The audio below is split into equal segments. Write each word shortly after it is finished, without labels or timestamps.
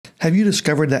Have you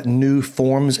discovered that new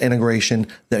forms integration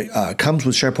that comes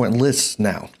with SharePoint Lists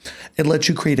now? It lets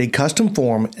you create a custom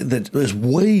form that is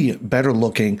way better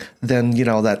looking than,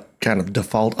 that kind of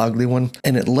default ugly one.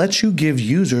 And it lets you give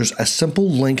users a simple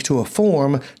link to a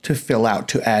form to fill out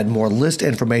to add more list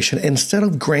information instead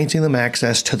of granting them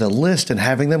access to the list and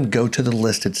having them go to the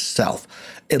list itself.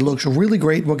 It looks really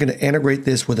great. We're going to integrate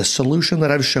this with a solution that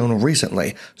I've shown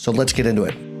recently. So let's get into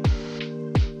it.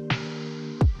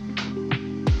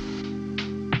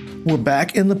 We're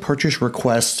back in the purchase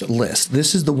requests list.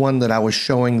 This is the one that I was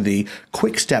showing the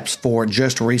quick steps for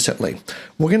just recently.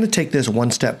 We're going to take this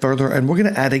one step further and we're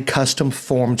going to add a custom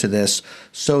form to this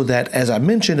so that, as I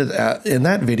mentioned in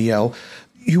that video,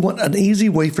 you want an easy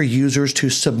way for users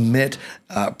to submit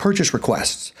purchase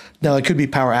requests. Now, it could be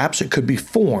Power Apps, it could be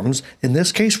forms. In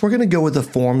this case, we're going to go with the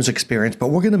forms experience, but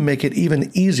we're going to make it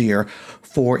even easier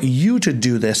for you to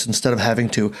do this instead of having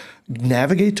to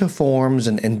navigate to forms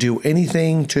and do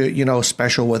anything to,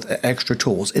 special with extra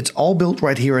tools. It's all built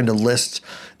right here into lists.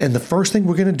 And the first thing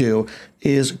we're going to do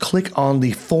is click on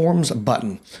the forms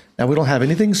button. Now, we don't have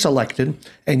anything selected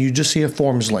and you just see a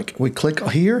forms link. We click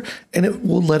here and it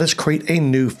will let us create a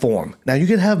new form. Now, you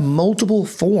can have multiple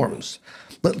forms.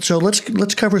 So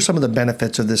let's cover some of the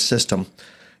benefits of this system.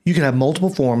 You can have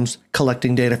multiple forms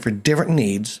collecting data for different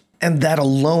needs, and that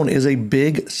alone is a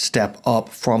big step up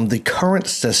from the current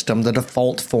system, the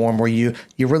default form where you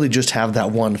really just have that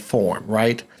one form,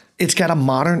 right? It's got a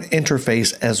modern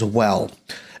interface as well.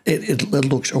 It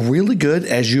looks really good,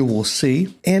 as you will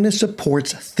see, and it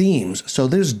supports themes. So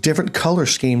there's different color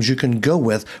schemes you can go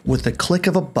with the click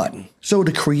of a button. So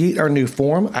to create our new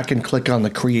form, I can click on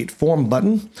the Create Form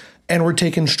button, and we're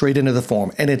taken straight into the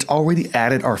form, and it's already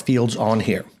added our fields on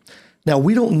here. Now,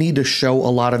 we don't need to show a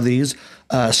lot of these.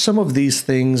 Some of these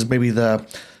things, maybe the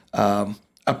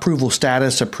approval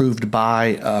status, approved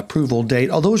by, approval date,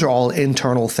 those are all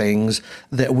internal things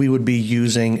that we would be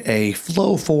using a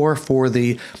flow for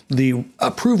the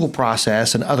approval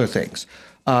process and other things.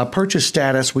 Purchase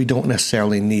status, we don't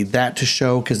necessarily need that to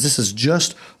show because this is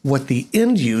just what the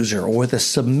end user or the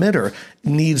submitter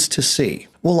needs to see.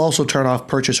 We'll also turn off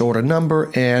purchase order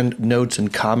number and notes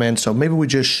and comments. So maybe we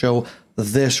just show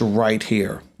this right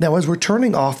here. Now, as we're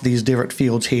turning off these different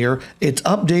fields here, it's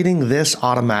updating this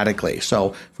automatically.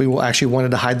 So if we actually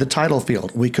wanted to hide the title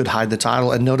field, we could hide the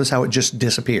title and notice how it just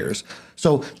disappears.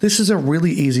 So this is a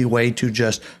really easy way to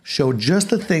just show just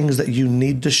the things that you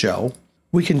need to show.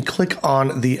 We can click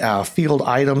on the field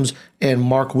items and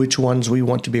mark which ones we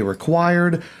want to be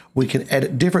required. We can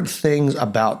edit different things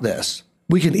about this.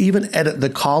 We can even edit the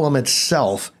column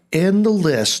itself in the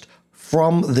list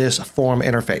from this form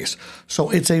interface. So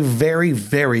it's a very,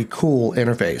 very cool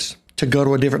interface. To go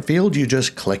to a different field, you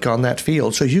just click on that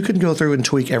field. So you can go through and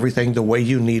tweak everything the way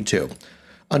you need to.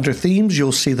 Under themes,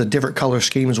 you'll see the different color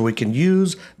schemes we can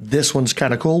use. This one's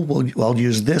kind of cool. I'll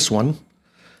use this one.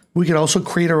 We can also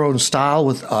create our own style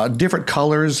with different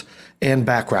colors and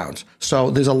backgrounds. So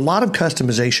there's a lot of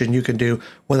customization you can do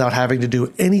without having to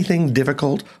do anything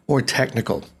difficult or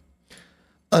technical.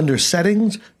 Under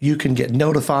settings, you can get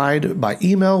notified by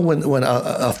email when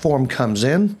a form comes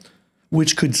in,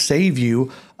 which could save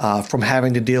you from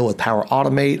having to deal with Power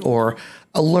Automate or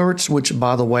alerts, which,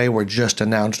 by the way, were just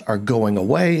announced are going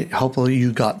away. Hopefully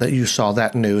you saw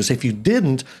that news. If you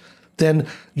didn't, then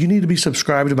you need to be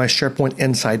subscribed to my SharePoint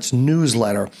Insights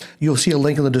newsletter. You'll see a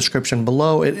link in the description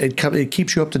below. It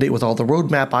keeps you up to date with all the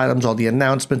roadmap items, all the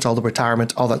announcements, all the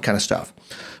retirements, all that kind of stuff.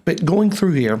 But going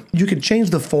through here, you can change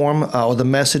the form or the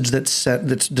message that's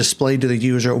displayed to the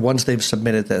user once they've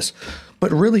submitted this.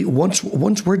 But really, once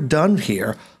we're done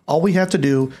here, all we have to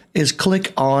do is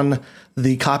click on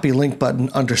the copy link button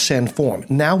under send form.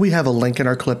 Now we have a link in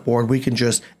our clipboard. We can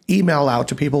just email out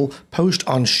to people, post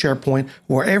on SharePoint,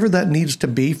 wherever that needs to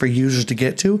be for users to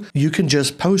get to. You can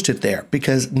just post it there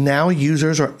because now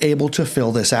users are able to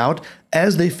fill this out.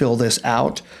 As they fill this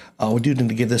out, we do need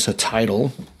to give this a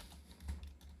title.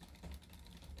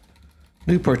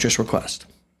 New purchase request.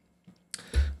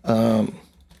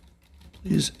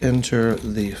 Please enter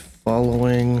the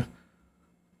following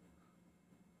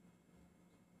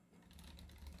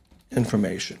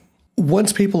information.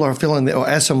 Once people are filling or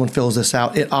as someone fills this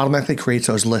out, it automatically creates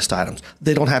those list items.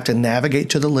 They don't have to navigate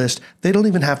to the list. They don't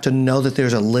even have to know that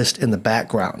there's a list in the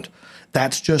background.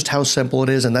 That's just how simple it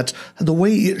is, and that's the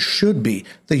way it should be.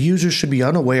 The users should be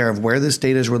unaware of where this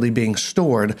data is really being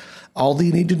stored. All they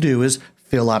need to do is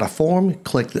fill out a form,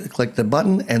 click the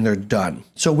button, and they're done.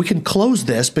 So we can close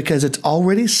this because it's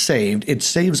already saved. It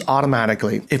saves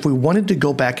automatically. If we wanted to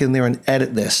go back in there and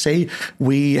edit this, say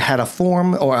we had a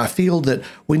form or a field that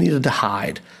we needed to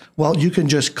hide. Well, you can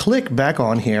just click back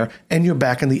on here and you're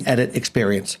back in the edit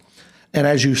experience. And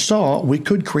as you saw, we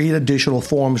could create additional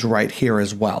forms right here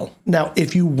as well. Now,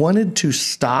 if you wanted to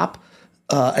stop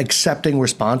accepting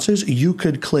responses, you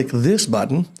could click this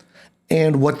button.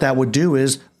 And what that would do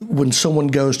is when someone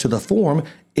goes to the form,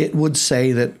 it would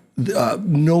say that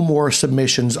no more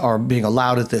submissions are being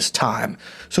allowed at this time.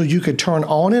 So you could turn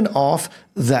on and off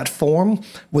that form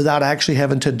without actually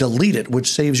having to delete it, which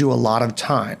saves you a lot of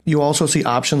time. You also see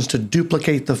options to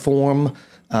duplicate the form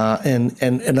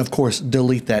and of course,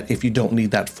 delete that if you don't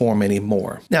need that form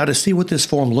anymore. Now, to see what this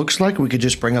form looks like, we could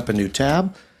just bring up a new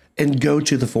tab and go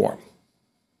to the form.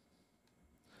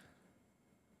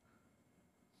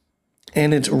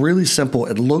 And it's really simple.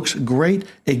 It looks great.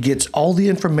 It gets all the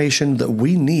information that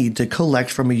we need to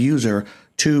collect from a user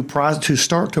to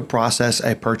start to process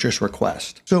a purchase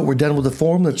request. So we're done with the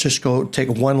form. Let's just go take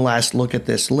one last look at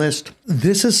this list.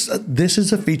 This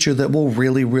is a feature that will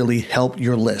really help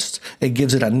your list. It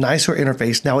gives it a nicer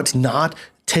interface. Now, it's not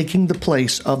taking the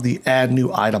place of the add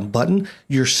new item button.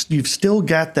 You've still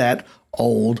got that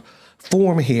old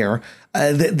form here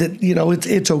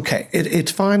it's okay.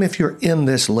 It's fine if you're in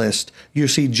this list. You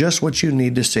see just what you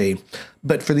need to see.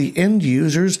 But for the end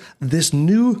users, this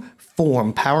new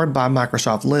form powered by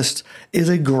Microsoft Lists is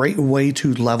a great way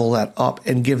to level that up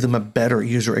and give them a better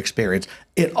user experience.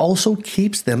 It also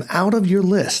keeps them out of your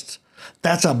lists.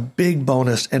 That's a big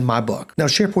bonus in my book. Now,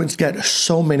 SharePoint's got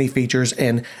so many features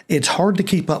and it's hard to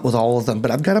keep up with all of them, but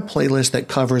I've got a playlist that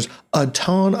covers a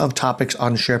ton of topics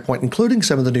on SharePoint, including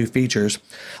some of the new features,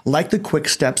 like the quick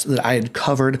steps that I had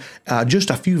covered just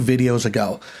a few videos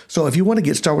ago. So if you want to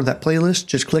get started with that playlist,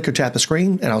 just click or tap the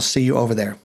screen and I'll see you over there.